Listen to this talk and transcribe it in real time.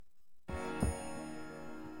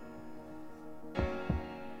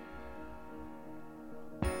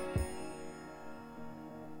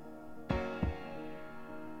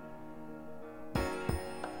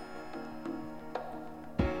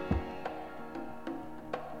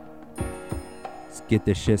Let's get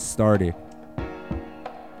this shit started.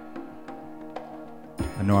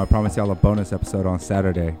 I know I promised y'all a bonus episode on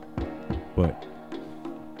Saturday, but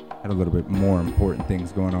had a little bit more important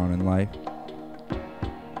things going on in life.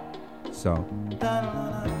 So,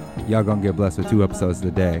 y'all gonna get blessed with 2 episodes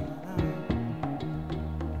today.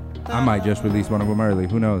 I might just release one of them early,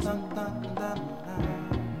 who knows?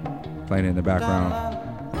 Playing in the background.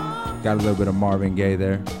 Got a little bit of Marvin Gaye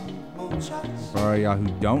there. For all y'all who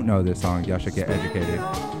don't know this song, y'all should get educated.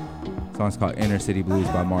 The song's called Inner City Blues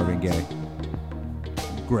by Marvin Gaye.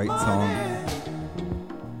 Great song.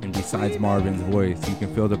 And besides Marvin's voice, you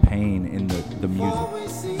can feel the pain in the music.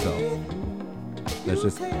 So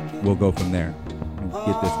we'll go from there.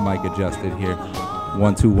 Get this mic adjusted here.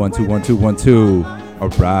 1 2 1 2 1 2 1 2. All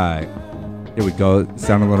right. Here we go.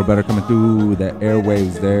 Sound a little better coming through the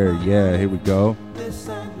airwaves there. Yeah, here we go.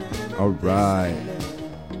 All right.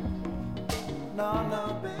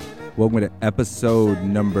 Welcome to episode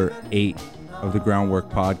number 8 of the Groundwork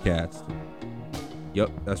Podcast. Yep,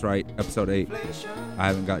 that's right. Episode 8. I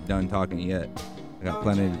haven't got done talking yet. I got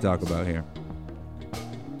plenty to talk about here.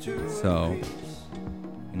 So,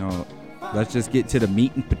 let's just get to the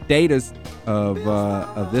meat and potatoes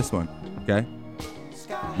of this one. Okay?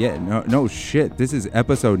 Yeah, no shit. This is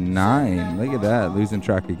episode 9. Look at that. Losing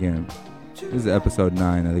track again. This is episode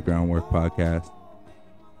 9 of the Groundwork Podcast.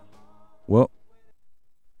 Well,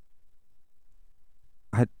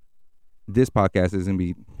 this podcast is going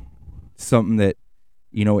to be something that,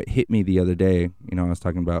 it hit me the other day. I was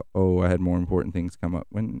talking about, I had more important things come up.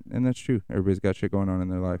 And that's true. Everybody's got shit going on in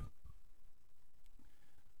their life.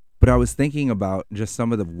 But I was thinking about just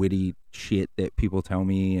some of the witty shit that people tell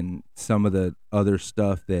me and some of the other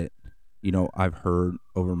stuff that, I've heard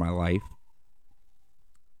over my life.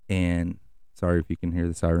 And sorry if you can hear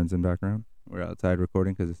the sirens in the background. We're outside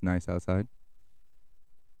recording because it's nice outside.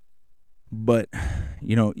 But,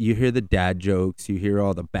 you hear the dad jokes, you hear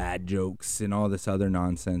all the bad jokes and all this other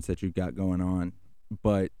nonsense that you got going on.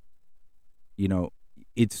 But,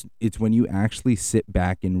 it's when you actually sit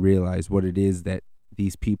back and realize what it is that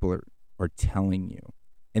these people are telling you.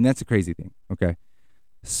 And that's a crazy thing, okay?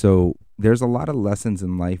 So there's a lot of lessons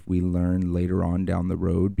in life we learn later on down the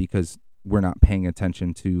road because we're not paying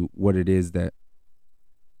attention to what it is that,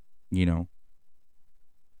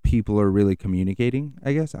 people are really communicating,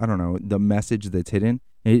 I guess. I don't know. The message that's hidden.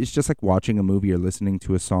 It's just like watching a movie or listening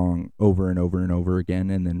to a song over and over and over again.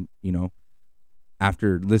 And then,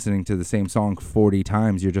 after listening to the same song 40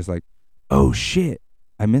 times, you're just like, oh shit,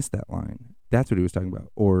 I missed that line. That's what he was talking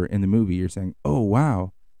about. Or in the movie, you're saying, oh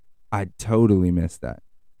wow, I totally missed that.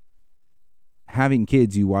 Having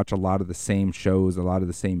kids, you watch a lot of the same shows, a lot of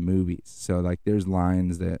the same movies. So like there's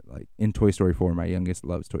lines that like in Toy Story 4, my youngest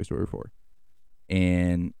loves Toy Story 4.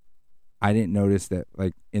 And I didn't notice that,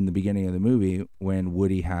 like, in the beginning of the movie, when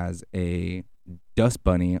Woody has a dust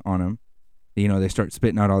bunny on him, they start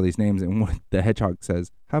spitting out all these names, and what the hedgehog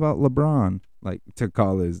says, how about LeBron? Like, to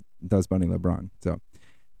call his dust bunny LeBron. So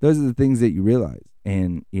those are the things that you realize.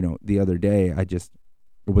 And, the other day, I just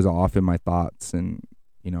was off in my thoughts, and,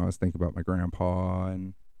 I was thinking about my grandpa,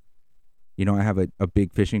 and, I have a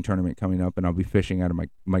big fishing tournament coming up, and I'll be fishing out of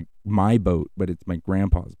my boat, but it's my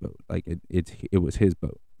grandpa's boat. Like, it was his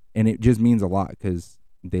boat. And it just means a lot because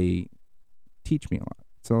they teach me a lot.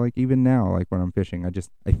 So like even now, like when I'm fishing,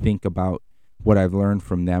 I think about what I've learned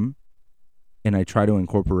from them and I try to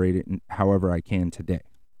incorporate it in however I can today.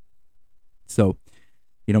 So,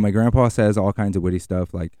 my grandpa says all kinds of witty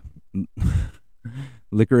stuff like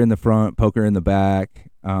liquor in the front, poker in the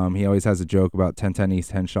back. He always has a joke about 1010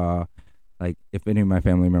 East Henshaw. Like if any of my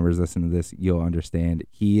family members listen to this, you'll understand.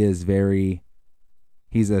 He's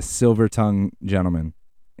a silver-tongued gentleman.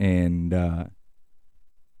 And,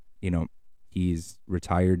 he's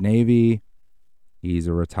retired Navy. He's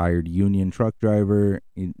a retired union truck driver.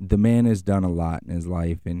 The man has done a lot in his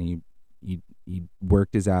life, and he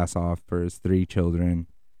worked his ass off for his 3 children,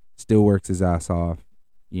 still works his ass off,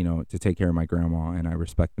 to take care of my grandma, and I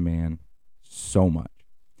respect the man so much.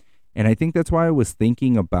 And I think that's why I was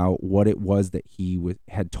thinking about what it was that he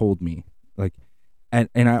had told me. Like, and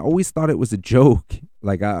I always thought it was a joke,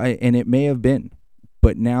 and it may have been.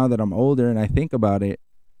 But now that I'm older and I think about it,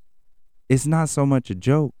 it's not so much a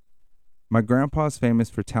joke. My grandpa's famous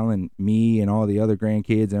for telling me and all the other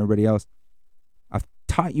grandkids and everybody else, I've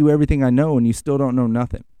taught you everything I know and you still don't know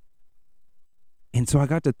nothing. And so I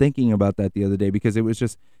got to thinking about that the other day because it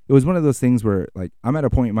was one of those things where like I'm at a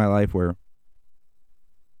point in my life where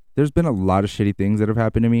there's been a lot of shitty things that have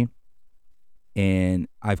happened to me and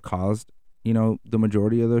I've caused the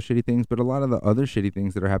majority of those shitty things, but a lot of the other shitty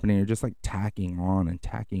things that are happening are just like tacking on.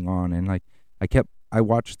 And like I kept I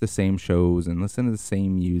watch the same shows and listen to the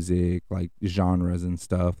same music, like genres and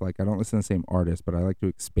stuff. Like I don't listen to the same artists, but I like to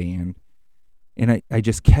expand. And I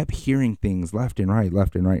just kept hearing things left and right,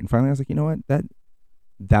 left and right. And finally I was like, you know what?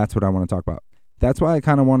 That's what I want to talk about. That's why I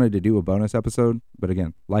kind of wanted to do a bonus episode. But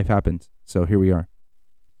again, life happens. So here we are.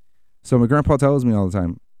 So my grandpa tells me all the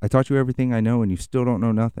time, I taught you everything I know and you still don't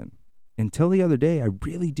know nothing. Until the other day, I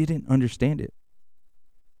really didn't understand it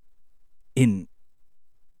in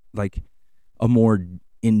like a more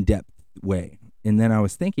in-depth way. And then I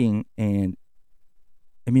was thinking, and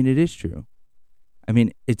I mean, it is true. I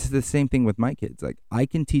mean, it's the same thing with my kids. Like I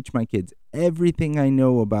can teach my kids everything I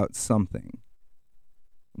know about something,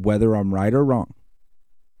 whether I'm right or wrong,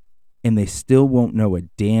 and they still won't know a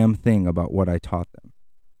damn thing about what I taught them.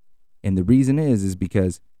 And the reason is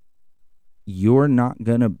because you're not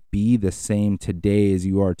going to be the same today as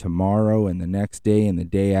you are tomorrow and the next day and the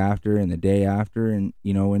day after and the day after and,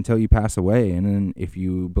 you know, until you pass away. And then if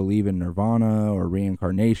you believe in nirvana or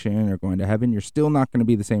reincarnation or going to heaven, you're still not going to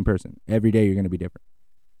be the same person. Every day you're going to be different.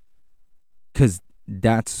 Because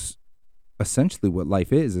that's essentially what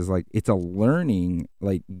life is like it's a learning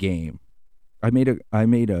like game. I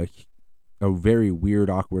made a very weird,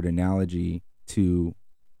 awkward analogy to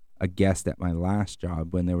a guest at my last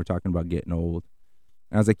job when they were talking about getting old.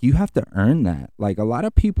 And I was like, you have to earn that. Like a lot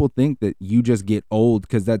of people think that you just get old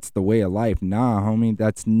because that's the way of life. Nah, homie,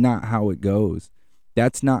 that's not how it goes.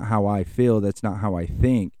 That's not how I feel. That's not how I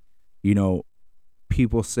think. You know,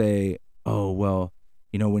 people say, oh, well,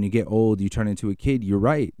 you know, when you get old, you turn into a kid. You're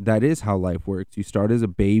right. That is how life works. You start as a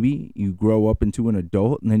baby, you grow up into an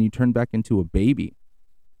adult, and then you turn back into a baby.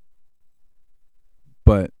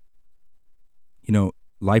 But, you know,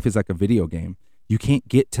 life is like a video game. You can't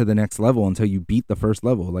get to the next level until you beat the first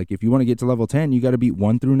level. Like if you want to get to level 10, you got to beat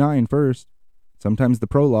 1 through 9 first. Sometimes the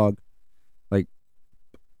prologue. Like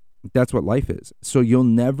that's what life is. So you'll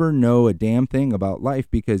never know a damn thing about life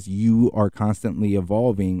because you are constantly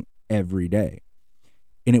evolving every day.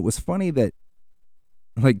 And it was funny that,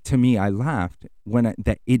 like, to me, I laughed when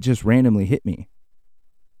that it just randomly hit me.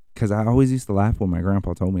 Because I always used to laugh when my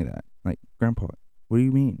grandpa told me that. Like, Grandpa, what do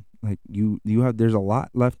you mean? Like, there's a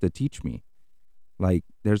lot left to teach me. Like,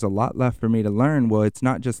 there's a lot left for me to learn. Well, it's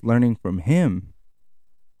not just learning from him.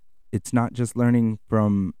 It's not just learning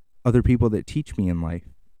from other people that teach me in life.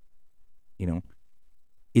 You know,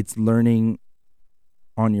 it's learning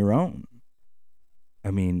on your own.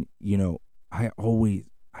 I mean, you know, I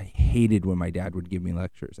hated when my dad would give me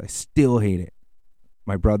lectures. I still hate it.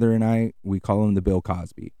 My brother and I, we call him the Bill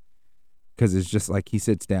Cosby. Because it's just like he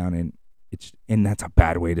sits down and that's a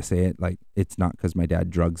bad way to say it. Like, it's not because my dad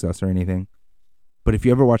drugs us or anything. But if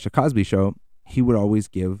you ever watch the Cosby Show, he would always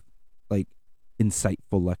give like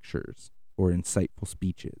insightful lectures or insightful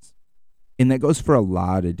speeches. And that goes for a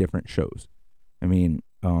lot of different shows. I mean,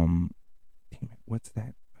 what's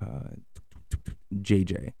that?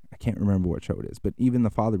 JJ. I can't remember what show it is. But even the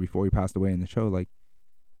father, before he passed away in the show, like,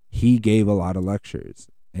 he gave a lot of lectures.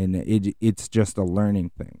 And it's just a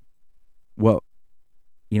learning thing. Well,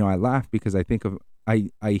 you know, I laugh because I think of,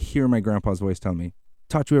 I hear my grandpa's voice tell me,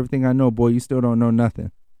 taught you everything I know, boy, you still don't know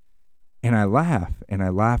nothing. And I laugh and I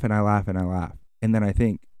laugh and I laugh and I laugh. And then I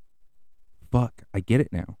think, fuck, I get it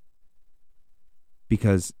now.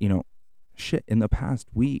 Because, you know, shit, in the past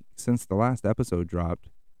week, since the last episode dropped,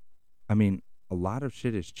 I mean, a lot of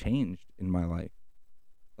shit has changed in my life.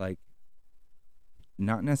 Like,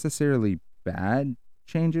 not necessarily bad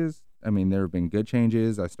changes. I mean, there have been good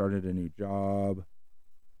changes. I started a new job.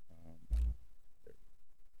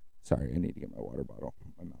 Sorry, I need to get my water bottle.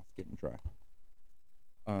 My mouth's getting dry.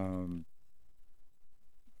 What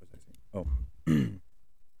was I saying? Oh.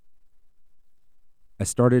 I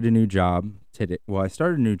started a new job today. Well, I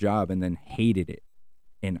started a new job and then hated it.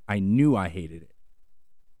 And I knew I hated it.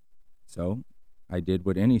 So I did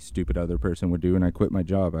what any stupid other person would do, and I quit my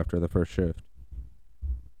job after the first shift.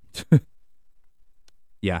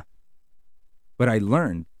 Yeah. But I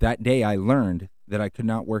learned, that day I learned that I could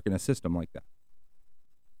not work in a system like that.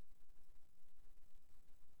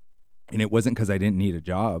 And it wasn't because I didn't need a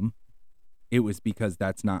job. It was because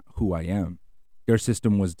that's not who I am. Their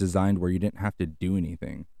system was designed where you didn't have to do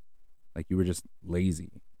anything. Like, you were just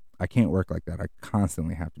lazy. I can't work like that. I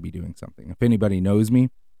constantly have to be doing something. If anybody knows me,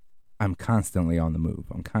 I'm constantly on the move.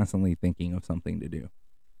 I'm constantly thinking of something to do.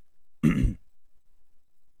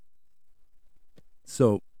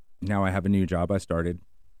 So now I have a new job I started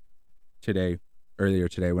earlier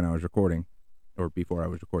today when I was recording, or before I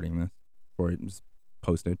was recording this, before it was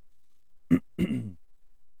posted. And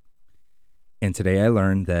today I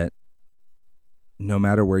learned that no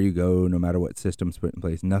matter where you go, no matter what system's put in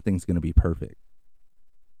place, nothing's going to be perfect.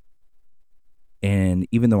 And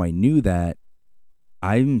even though I knew that,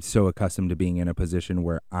 I'm so accustomed to being in a position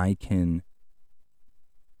where I can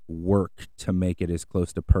work to make it as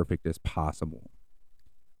close to perfect as possible.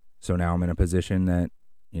 So now I'm in a position that,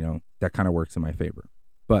 that kind of works in my favor.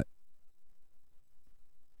 But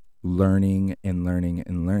learning and learning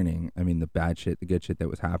and learning, I mean, the bad shit, the good shit that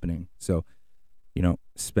was happening. So,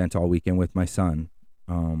 spent all weekend with my son,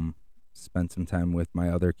 spent some time with my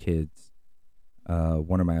other kids.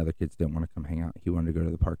 One of my other kids didn't want to come hang out. He wanted to go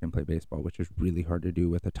to the park and play baseball, which is really hard to do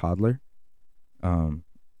with a toddler,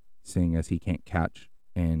 seeing as he can't catch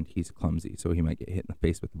and he's clumsy, so he might get hit in the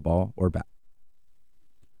face with the ball or bat.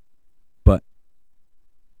 But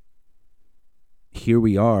here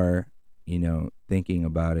we are, thinking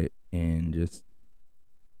about it, and just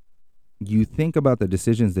you think about the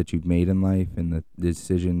decisions that you've made in life and the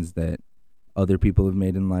decisions that other people have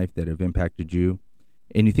made in life that have impacted you,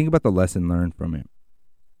 and you think about the lesson learned from it.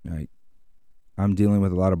 Like, I'm dealing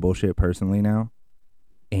with a lot of bullshit personally now,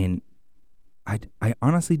 and I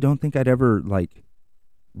honestly don't think I'd ever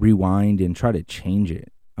rewind and try to change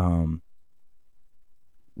it.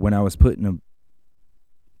 When I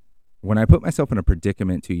put myself in a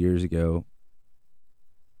predicament 2 years ago,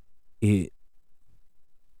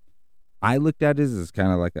 I looked at it as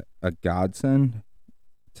kind of like a godsend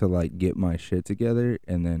to get my shit together,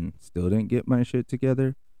 and then still didn't get my shit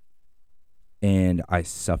together. And I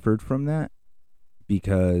suffered from that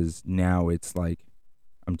because now it's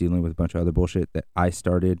I'm dealing with a bunch of other bullshit that I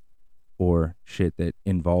started, or shit that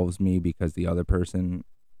involves me because the other person.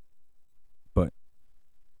 But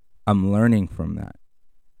I'm learning from that.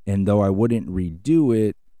 And though I wouldn't redo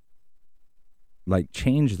it,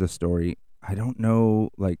 change the story, I don't know,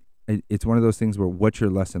 it's one of those things where what's your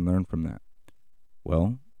lesson learned from that?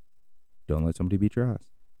 Well, don't let somebody beat your ass.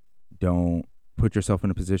 Don't put yourself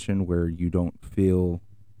in a position where you don't feel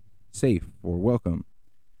safe or welcome.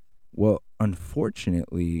 Well,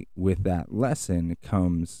 unfortunately, with that lesson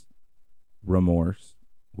comes remorse.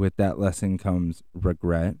 With that lesson comes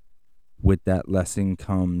regret. With that lesson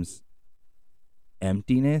comes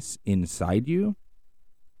emptiness inside you,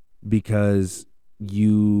 because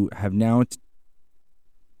you have now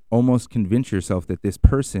almost convinced yourself that this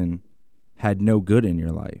person had no good in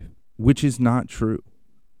your life, which is not true.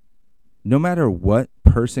 No matter what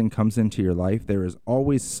person comes into your life, there is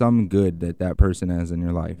always some good that person has in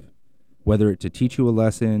your life. Whether it's to teach you a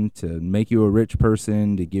lesson, to make you a rich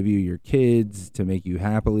person, to give you your kids, to make you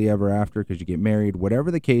happily ever after because you get married,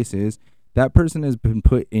 whatever the case is, that person has been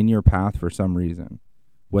put in your path for some reason.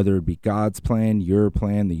 Whether it be God's plan, your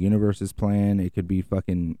plan, the universe's plan, it could be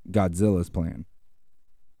fucking Godzilla's plan.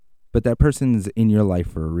 But that person's in your life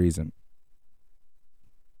for a reason.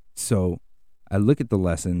 So I look at the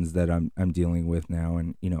lessons that I'm dealing with now,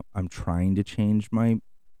 and I'm trying to change my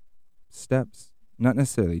steps. Not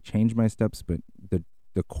necessarily change my steps, but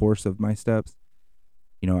the course of my steps.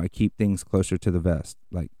 I keep things closer to the vest.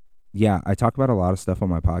 Yeah, I talk about a lot of stuff on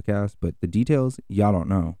my podcast, but the details, y'all don't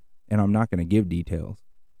know. And I'm not going to give details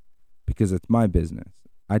because it's my business.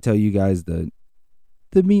 I tell you guys the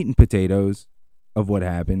meat and potatoes of what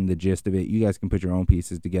happened, the gist of it. You guys can put your own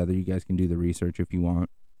pieces together. You guys can do the research if you want.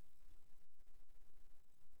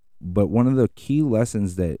 But one of the key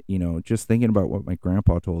lessons that, just thinking about what my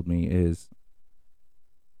grandpa told me is,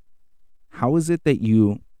 how do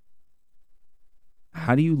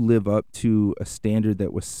you live up to a standard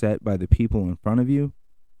that was set by the people in front of you,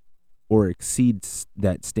 or exceeds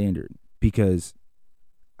that standard? Because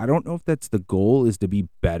I don't know if that's the goal, is to be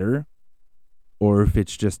better, or if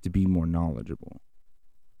it's just to be more knowledgeable.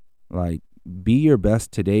 Be your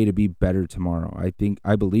best today to be better tomorrow.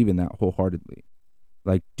 I believe in that wholeheartedly.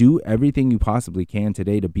 Do everything you possibly can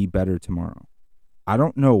today to be better tomorrow. I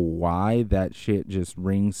don't know why that shit just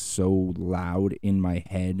rings so loud in my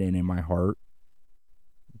head and in my heart.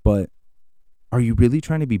 But are you really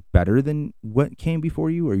trying to be better than what came before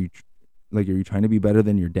you? Are you trying to be better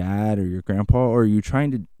than your dad or your grandpa? Or are you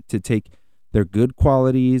trying to take their good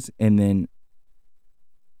qualities and then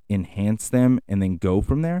enhance them and then go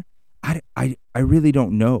from there? I really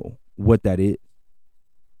don't know what that is.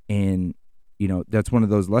 And that's one of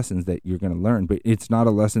those lessons that you're going to learn, but it's not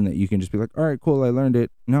a lesson that you can just be like, all right, cool, I learned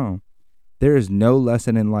it. No, there is no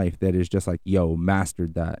lesson in life that is just yo,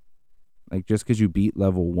 mastered that. Just because you beat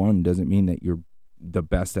level 1 doesn't mean that you're the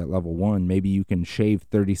best at level 1. Maybe you can shave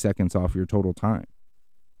 30 seconds off your total time.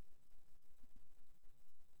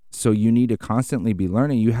 So you need to constantly be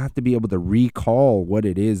learning. You have to be able to recall what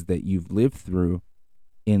it is that you've lived through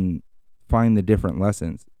and find the different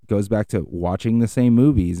lessons. Goes back to watching the same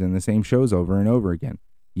movies and the same shows over and over again.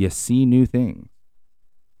 You see new things.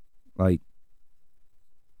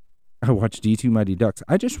 I watched D2 Mighty Ducks.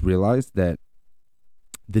 I just realized that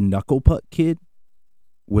the Knuckle Puck kid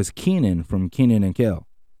was Keenan from Keenan and Kel.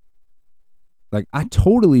 Like, I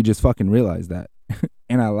totally just fucking realized that.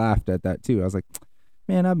 And I laughed at that too. I was like,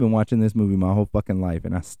 man, I've been watching this movie my whole fucking life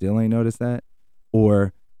and I still ain't noticed that.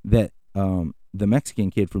 Or that the Mexican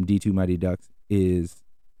kid from D2 Mighty Ducks is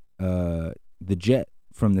the Jet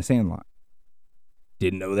from The Sandlot.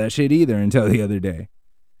 Didn't know that shit either until the other day.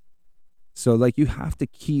 So, like, you have to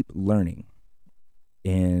keep learning.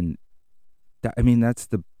 And that, I mean, that's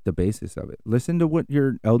the basis of it. Listen to what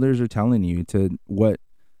your elders are telling you, to what,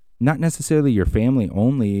 not necessarily your family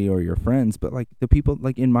only or your friends, but like the people,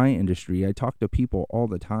 like in my industry, I talk to people all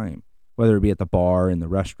the time, whether it be at the bar, in the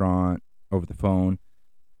restaurant, over the phone,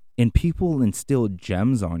 and people instill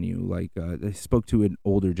gems on you. Like, I spoke to an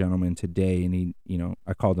older gentleman today, and he,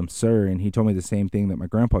 I called him sir, and he told me the same thing that my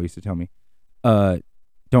grandpa used to tell me.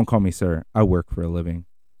 Don't call me sir. I work for a living.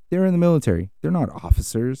 They're in the military. They're not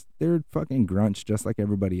officers. They're fucking grunts just like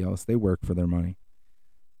everybody else. They work for their money.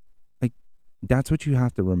 Like, that's what you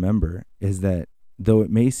have to remember, is that though it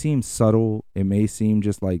may seem subtle, it may seem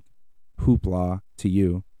just like hoopla to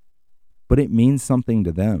you, but it means something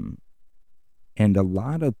to them. And a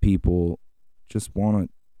lot of people just want to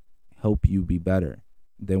help you be better.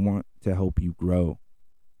 They want to help you grow.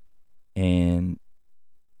 And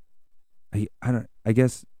I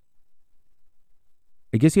guess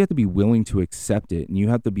you have to be willing to accept it, and you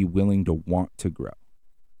have to be willing to want to grow.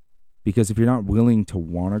 Because if you're not willing to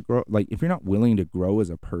want to grow, like if you're not willing to grow as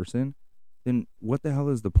a person, then what the hell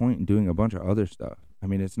is the point in doing a bunch of other stuff? I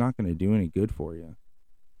mean, it's not going to do any good for you.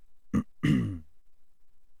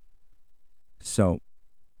 So,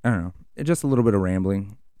 I don't know. It's just a little bit of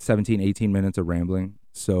rambling. 17, 18 minutes of rambling.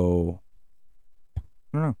 So, I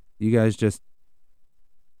don't know. You guys just,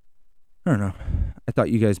 I don't know. I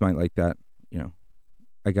thought you guys might like that.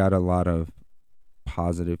 I got a lot of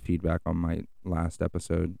positive feedback on my last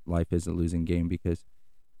episode, Life is a Losing Game, because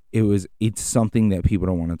it's something that people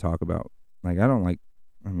don't want to talk about. Like, I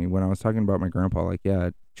mean, when I was talking about my grandpa, like, yeah,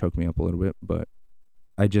 it choked me up a little bit, but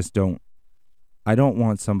I don't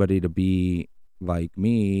want somebody to be like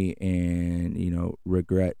me and,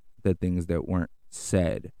 regret the things that weren't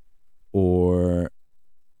said, or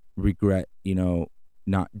regret,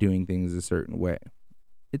 not doing things a certain way.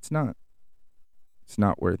 It's not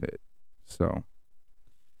worth it. So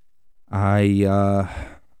gonna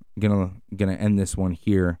end this one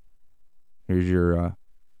here. Here's your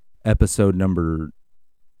episode number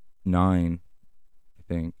 9, I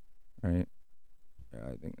think, right?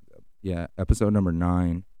 Yeah, episode number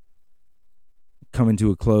 9 coming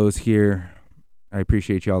to a close here. I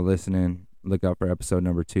appreciate y'all listening. Look out for episode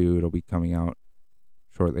number 2. It'll be coming out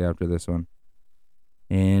shortly after this one.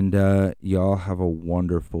 And y'all have a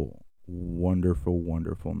wonderful, wonderful,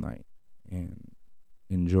 wonderful night. And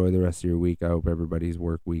enjoy the rest of your week. I hope everybody's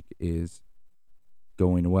work week is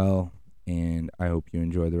going well. And I hope you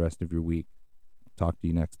enjoy the rest of your week. Talk to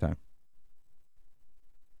you next time.